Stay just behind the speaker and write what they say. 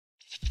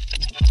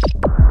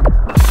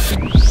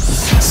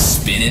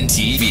Spinnin'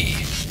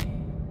 TV.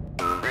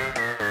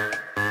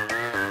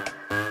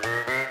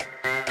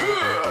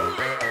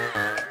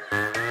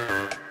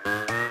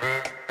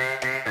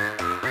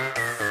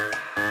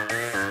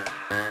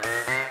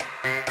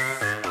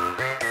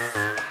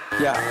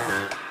 Yeah.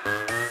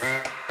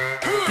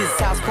 This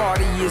house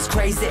party is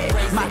crazy.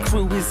 My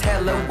crew is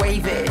hella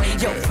wavy.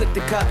 Yo, flip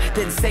the cup,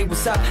 then say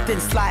what's up, then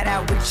slide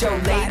out with your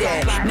lady.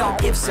 No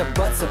ifs or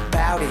buts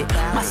about it.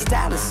 My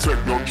style is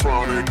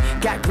technotronic.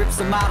 Got grips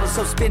and models,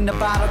 so spin the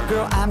bottle,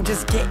 girl. I'm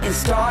just getting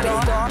started.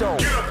 Get up,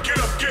 get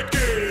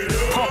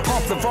up.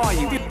 Pump the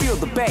volume, feel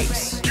the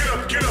bass. Get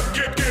up, get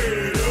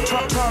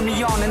up. Turn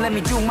me on and let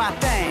me do my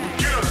thing.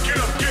 Get up, get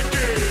up.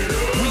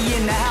 We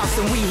in the house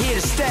and we here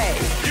to stay.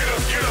 Get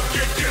up, get up,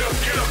 get up.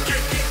 Get up!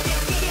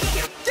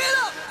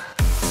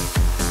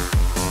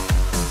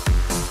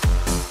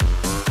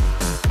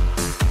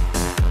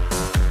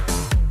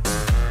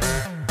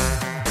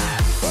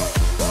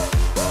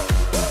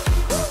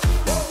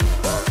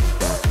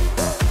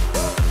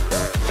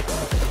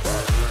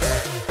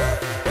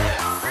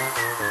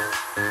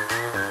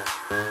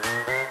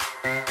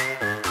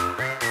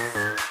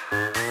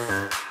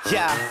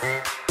 Yeah.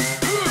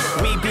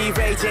 We be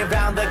raging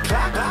round the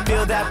clock.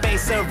 Feel that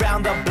bass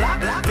around the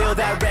block. Feel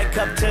that red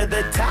cup to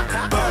the top.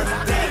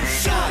 Birthday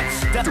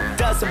shots.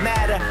 Doesn't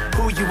matter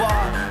who you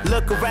are.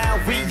 Look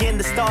around, we in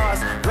the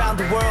stars. Round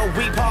the world,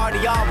 we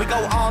party on. We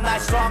go all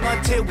night strong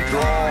until we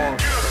gone.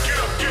 Get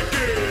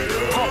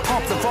up.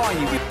 Pump the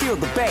volume, feel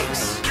the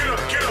bass. Get up,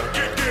 get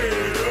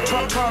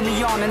up. Turn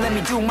me on and let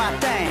me do my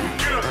thing.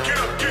 Get up, get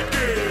up.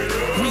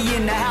 We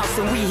in the house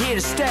and we here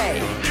to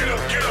stay. Get up,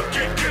 get up.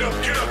 Get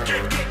up! Get up, get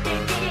up.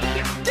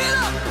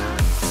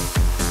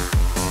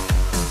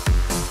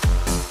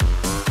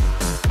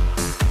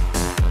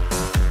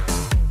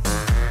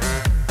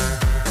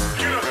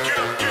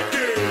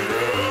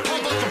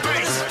 Pump up the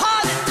bass.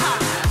 Hold it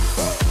tight.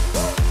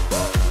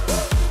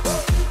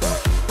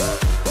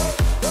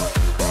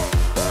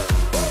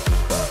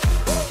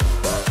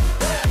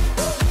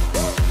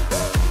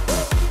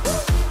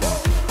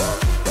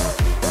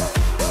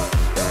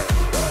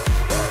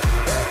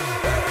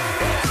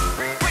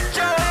 Put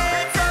your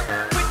hands up,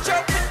 put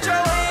your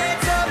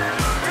hands up,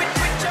 put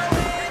your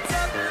hands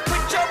up,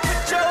 put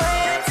your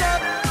hands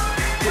up,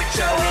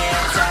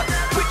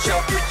 put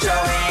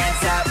your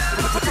hands up,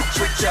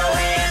 put your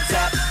hands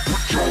up,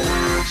 put your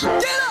hands up,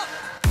 get up!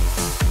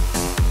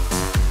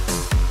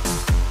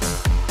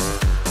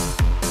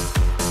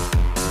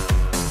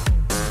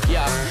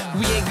 Yeah,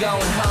 we ain't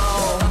going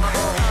home.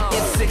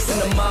 It's 6 in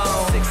the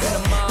morning.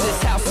 This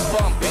house is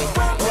bumping,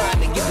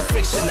 grinding, get the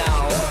friction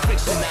on.